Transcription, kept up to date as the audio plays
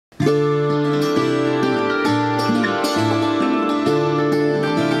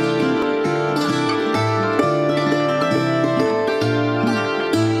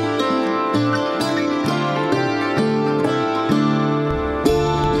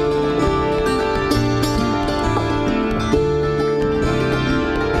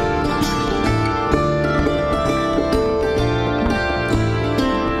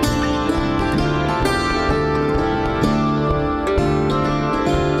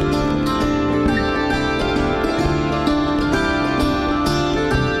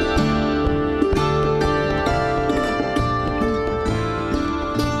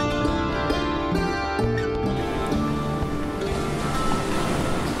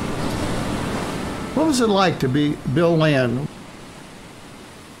What was it like to be Bill Land?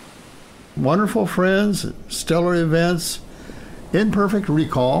 Wonderful friends, stellar events, imperfect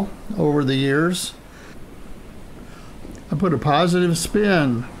recall over the years. I put a positive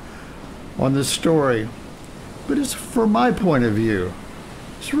spin on this story, but it's from my point of view.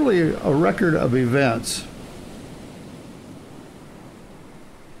 It's really a record of events.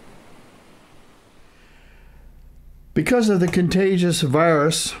 Because of the contagious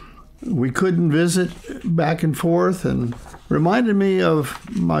virus, we couldn't visit back and forth, and reminded me of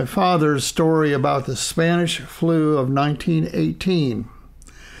my father's story about the Spanish flu of 1918.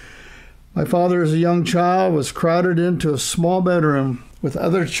 My father, as a young child, was crowded into a small bedroom with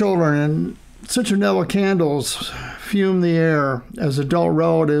other children, and citronella candles fumed the air as adult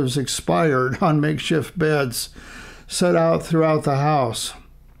relatives expired on makeshift beds set out throughout the house.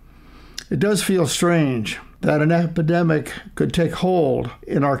 It does feel strange that an epidemic could take hold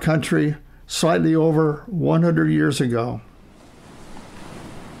in our country slightly over 100 years ago.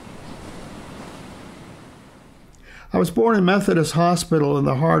 I was born in Methodist Hospital in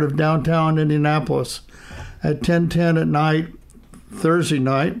the heart of downtown Indianapolis at 10:10 at night, Thursday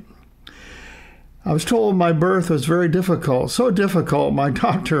night. I was told my birth was very difficult, so difficult my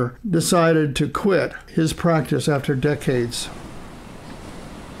doctor decided to quit his practice after decades.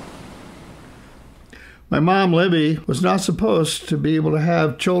 My mom, Libby, was not supposed to be able to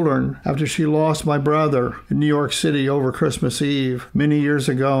have children after she lost my brother in New York City over Christmas Eve many years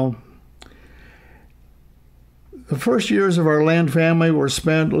ago. The first years of our Land family were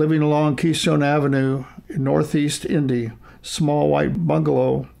spent living along Keystone Avenue in Northeast Indy, small white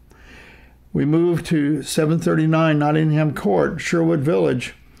bungalow. We moved to 739 Nottingham Court, Sherwood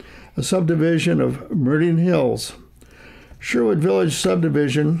Village, a subdivision of Meridian Hills. Sherwood Village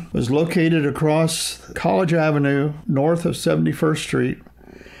subdivision was located across College Avenue, north of 71st Street.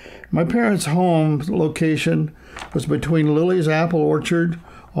 My parents' home location was between Lily's Apple Orchard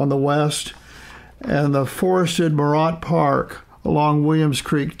on the west and the forested Murat Park along Williams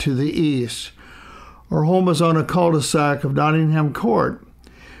Creek to the east. Our home was on a cul-de-sac of Nottingham Court.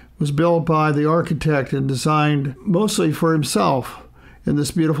 It was built by the architect and designed mostly for himself in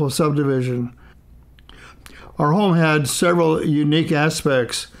this beautiful subdivision. Our home had several unique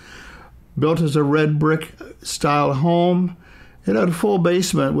aspects. Built as a red brick style home, it had a full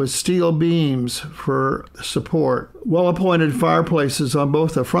basement with steel beams for support, well-appointed fireplaces on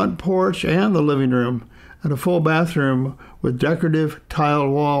both the front porch and the living room, and a full bathroom with decorative tiled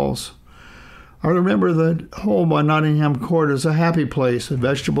walls. I remember the home on Nottingham Court as a happy place, a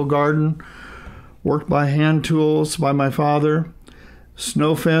vegetable garden, worked by hand tools by my father,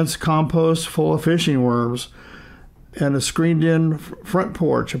 snow fence compost full of fishing worms, and a screened-in front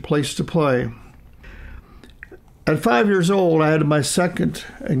porch, a place to play. At 5 years old, I had my second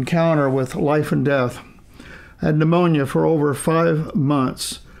encounter with life and death. I had pneumonia for over 5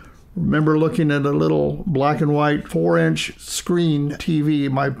 months. Remember looking at a little black and white 4-inch screen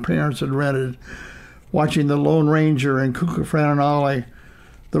TV my parents had rented, watching The Lone Ranger and Cuckoo for Ollie.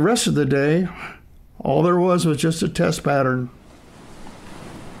 The rest of the day, all there was just a test pattern.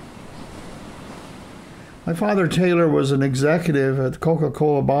 My father, Taylor, was an executive at the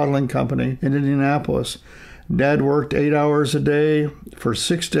Coca-Cola Bottling Company in Indianapolis. Dad worked 8 hours a day for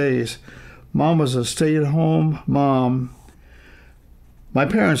 6 days. Mom was a stay-at-home mom. My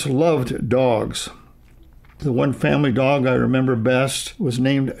parents loved dogs. The one family dog I remember best was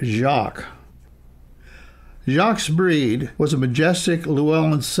named Jacques. Jacques' breed was a majestic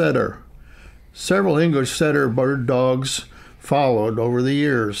Llewellyn setter. Several English setter bird dogs followed over the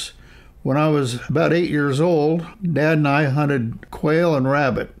years. When I was about 8 years old, Dad and I hunted quail and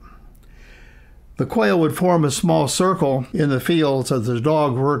rabbit. The quail would form a small circle in the fields as the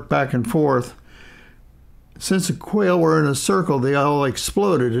dog worked back and forth. Since the quail were in a circle, they all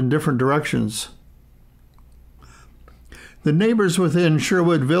exploded in different directions. The neighbors within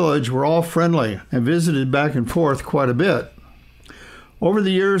Sherwood Village were all friendly and visited back and forth quite a bit. Over the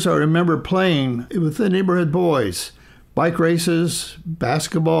years, I remember playing with the neighborhood boys. Bike races,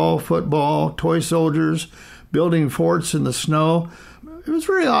 basketball, football, toy soldiers, building forts in the snow. It was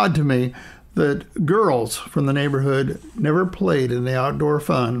very odd to me that girls from the neighborhood never played in the outdoor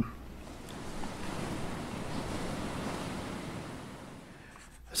fun.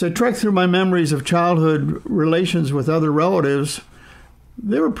 As I trekked through my memories of childhood relations with other relatives,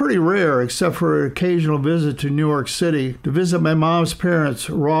 they were pretty rare except for an occasional visit to New York City to visit my mom's parents,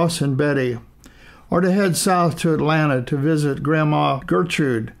 Ross and Betty, or to head south to Atlanta to visit Grandma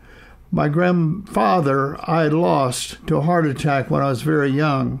Gertrude. My grandfather I had lost to a heart attack when I was very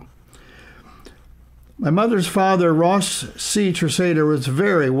young. My mother's father, Ross C. Treseder, was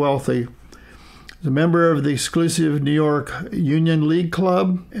very wealthy. was a member of the exclusive New York Union League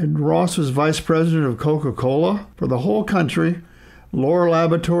Club, and Ross was vice president of Coca-Cola for the whole country. Lohr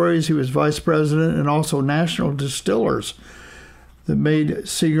Laboratories, he was vice president, and also National Distillers that made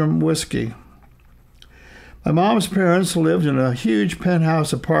Seagram whiskey. My mom's parents lived in a huge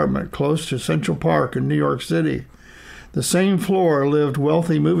penthouse apartment close to Central Park in New York City. The same floor lived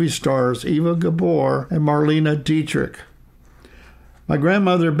wealthy movie stars Eva Gabor and Marlene Dietrich. My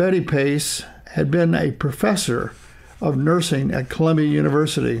grandmother, Betty Pace, had been a professor of nursing at Columbia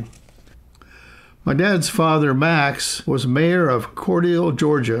University. My dad's father, Max, was mayor of Cordele,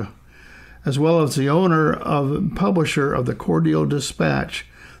 Georgia, as well as the owner and publisher of the Cordele Dispatch,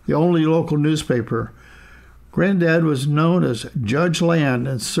 the only local newspaper. Granddad was known as Judge Land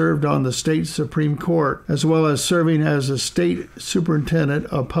and served on the state Supreme Court, as well as serving as the state superintendent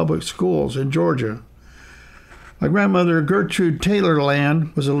of public schools in Georgia. My grandmother, Gertrude Taylor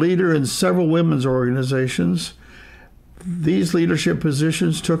Land, was a leader in several women's organizations. These leadership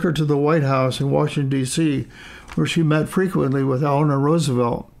positions took her to the White House in Washington, D.C., where she met frequently with Eleanor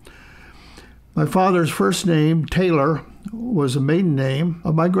Roosevelt. My father's first name, Taylor, was a maiden name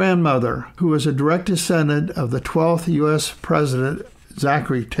of my grandmother, who was a direct descendant of the 12th U.S. President,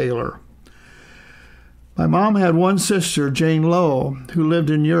 Zachary Taylor. My mom had one sister, Jane Lowe, who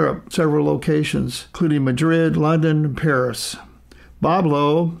lived in Europe, several locations, including Madrid, London, and Paris. Bob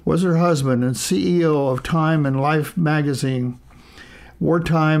Lowe was her husband and CEO of Time and Life magazine,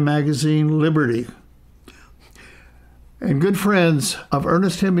 Wartime magazine, Liberty, and good friends of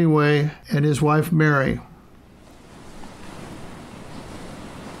Ernest Hemingway and his wife, Mary.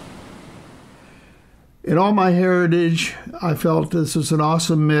 In all my heritage, I felt this was an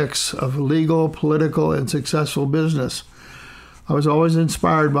awesome mix of legal, political, and successful business. I was always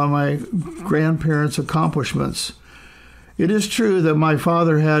inspired by my grandparents' accomplishments. It is true that my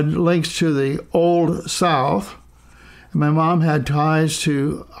father had links to the Old South, and my mom had ties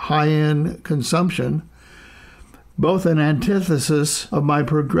to high-end consumption, both an antithesis of my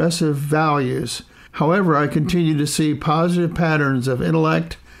progressive values. However, I continue to see positive patterns of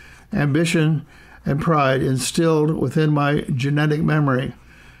intellect, ambition, and pride instilled within my genetic memory.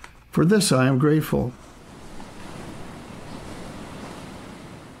 For this, I am grateful.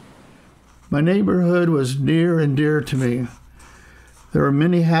 My neighborhood was near and dear to me. There were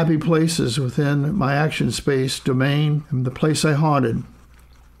many happy places within my action space domain and the place I haunted.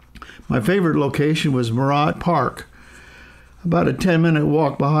 My favorite location was Murat Park, about a 10-minute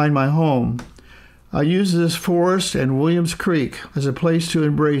walk behind my home. I used this forest and Williams Creek as a place to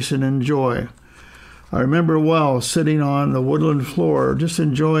embrace and enjoy. I remember well sitting on the woodland floor, just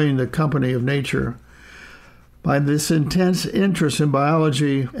enjoying the company of nature. By this intense interest in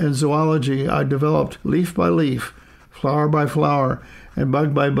biology and zoology, I developed leaf by leaf, flower by flower, and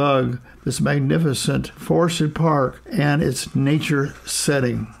bug by bug, this magnificent forested park and its nature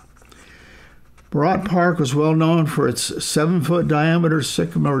setting. Murat Park was well known for its 7-foot diameter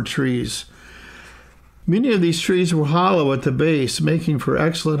sycamore trees. Many of these trees were hollow at the base, making for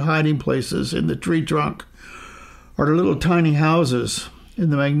excellent hiding places in the tree trunk, or little tiny houses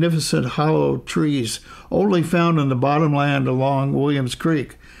in the magnificent hollow trees only found in the bottomland along Williams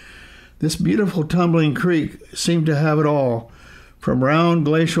Creek. This beautiful tumbling creek seemed to have it all, from round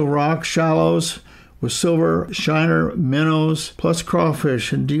glacial rock shallows with silver shiner minnows, plus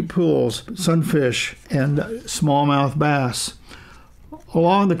crawfish and deep pools, sunfish, and smallmouth bass.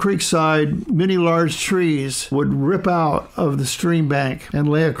 Along the creekside, many large trees would rip out of the stream bank and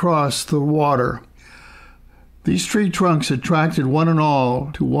lay across the water. These tree trunks attracted one and all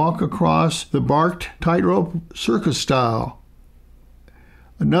to walk across the barked tightrope circus style.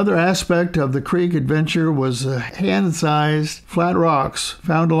 Another aspect of the creek adventure was the hand-sized flat rocks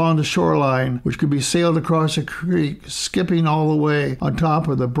found along the shoreline, which could be sailed across the creek, skipping all the way on top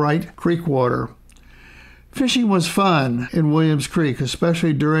of the bright creek water. Fishing was fun in Williams Creek,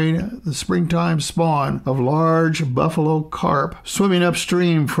 especially during the springtime spawn of large buffalo carp swimming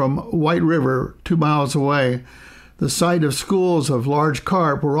upstream from White River 2 miles away. The sight of schools of large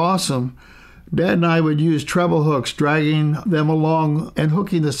carp were awesome. Dad and I would use treble hooks, dragging them along and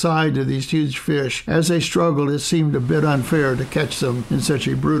hooking the side of these huge fish. As they struggled, it seemed a bit unfair to catch them in such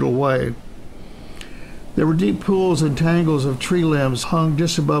a brutal way. There were deep pools and tangles of tree limbs hung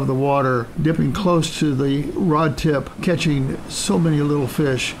just above the water, dipping close to the rod tip, catching so many little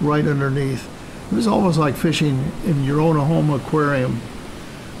fish right underneath. It was almost like fishing in your own home aquarium.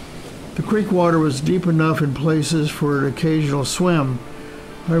 The creek water was deep enough in places for an occasional swim.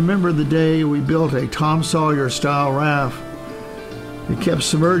 I remember the day we built a Tom Sawyer-style raft. It kept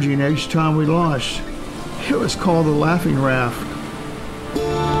submerging each time we launched. It was called the Laughing Raft.